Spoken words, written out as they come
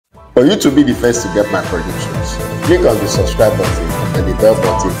For you to be the first to get my predictions, click on the subscribe button and the bell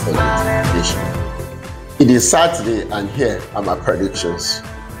button for notification. It is Saturday and here are my predictions.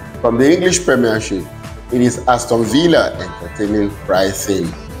 From the English Premiership, it is Aston Villa entertaining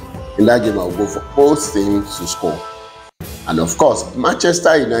Brighton. In that game, I will go for both teams to score. And of course,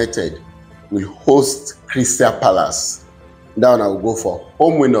 Manchester United will host Crystal Palace. That one I will go for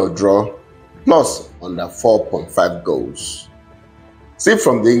home win or draw, plus under 4.5 goals. See,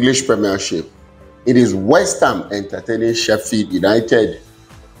 from the English Premiership, it is West Ham entertaining Sheffield United.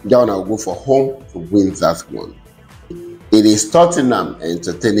 That one I will go for home to win that one. It is Tottenham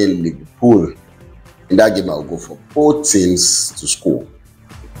entertaining Liverpool. In that game, I will go for both teams to score.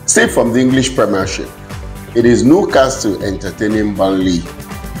 See, from the English Premiership, it is Newcastle entertaining Burnley.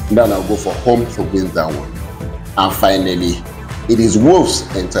 Then I'll go for home to win that one. And finally, it is Wolves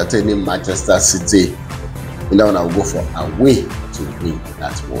entertaining Manchester City. And then I'll go for away to win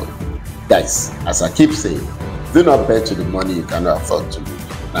that one. Guys, as I keep saying, do not bet to the money you cannot afford to lose.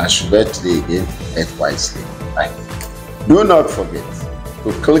 And as you bet today again, bet wisely. Right? Do not forget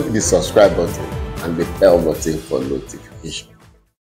to click the subscribe button and the bell button for notification.